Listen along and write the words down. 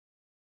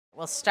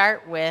we'll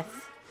start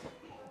with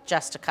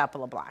just a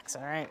couple of blocks,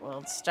 all right?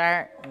 We'll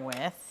start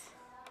with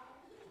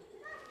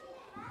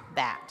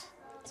that.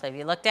 So have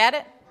you looked at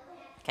it?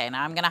 Okay,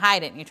 now I'm gonna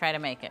hide it and you try to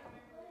make it.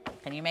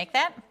 Can you make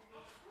that?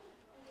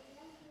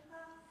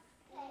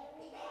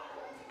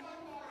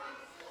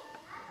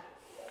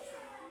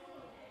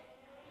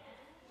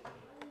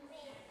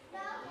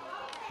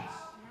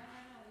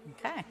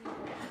 Okay.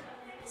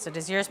 So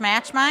does yours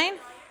match mine?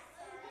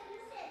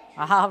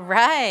 All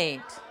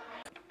right.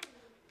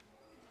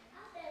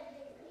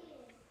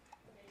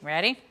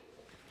 Ready?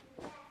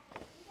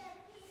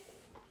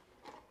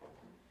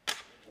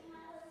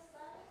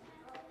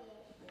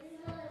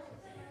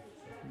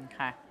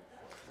 Okay.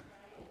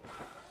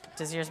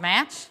 Does yours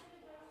match?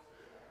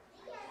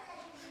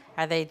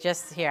 Are they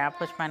just, here, I'll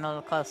push mine a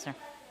little closer.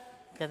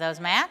 Do those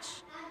match?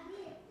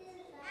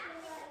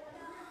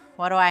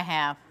 What do I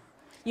have?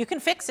 You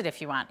can fix it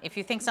if you want. If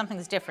you think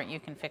something's different,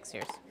 you can fix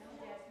yours.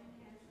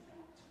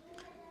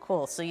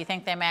 Cool, so you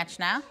think they match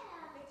now?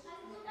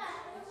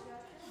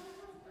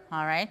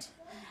 All right.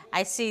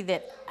 I see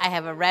that I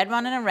have a red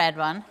one and a red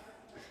one,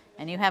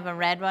 and you have a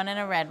red one and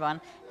a red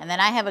one, and then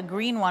I have a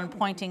green one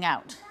pointing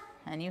out,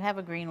 and you have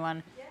a green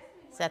one.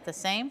 Is that the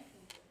same?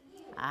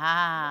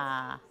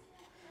 Ah,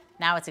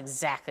 now it's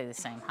exactly the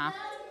same, huh?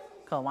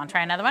 Cool, want to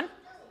try another one?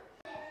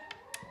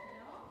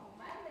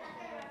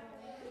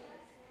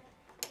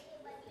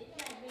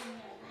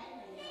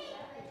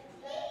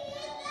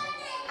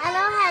 I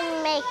know how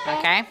to make it.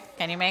 Okay,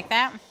 can you make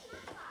that?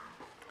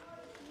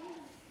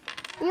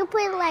 You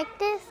put it like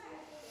this?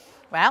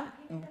 Well,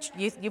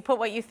 you put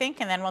what you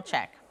think and then we'll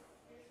check.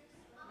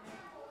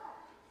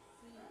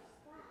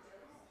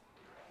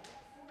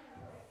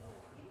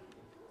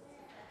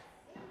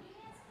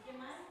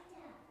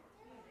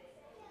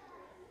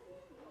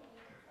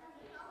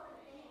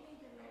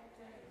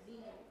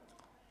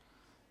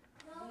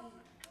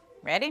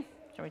 Ready?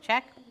 Shall we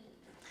check?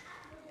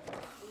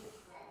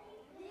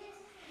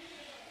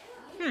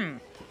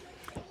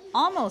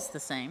 Almost the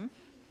same.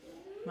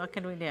 What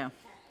could we do?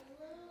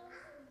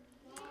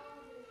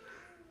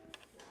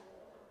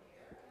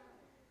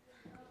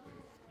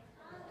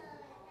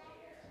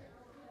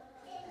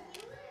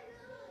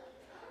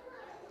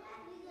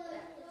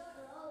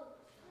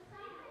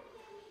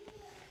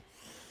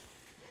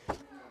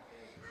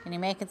 Can you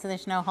make it so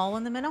there's no hole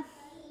in the middle?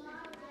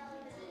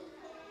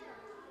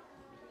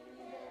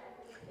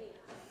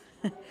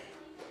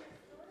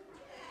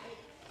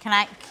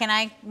 Can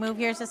I move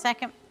yours a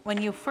second?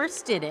 When you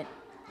first did it,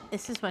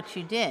 this is what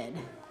you did.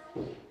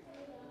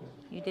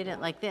 You did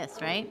it like this,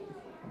 right?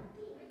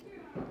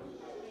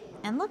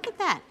 And look at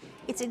that.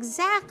 It's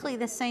exactly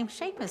the same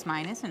shape as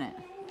mine, isn't it?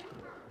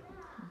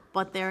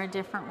 But they're a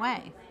different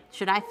way.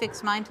 Should I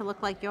fix mine to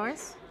look like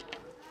yours?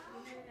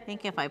 I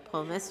think if I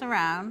pull this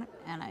around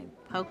and I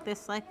poke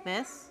this like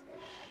this,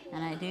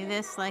 and I do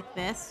this like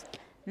this,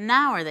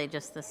 now are they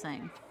just the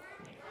same?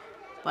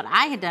 But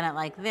I had done it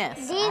like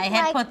this. I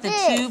had put the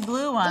two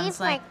blue ones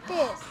like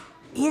this.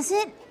 Is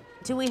it?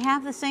 Do we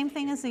have the same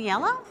thing as the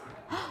yellow?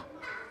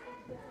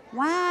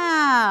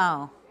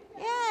 Wow.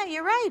 Yeah,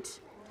 you're right.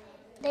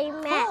 They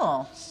match.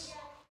 Cool.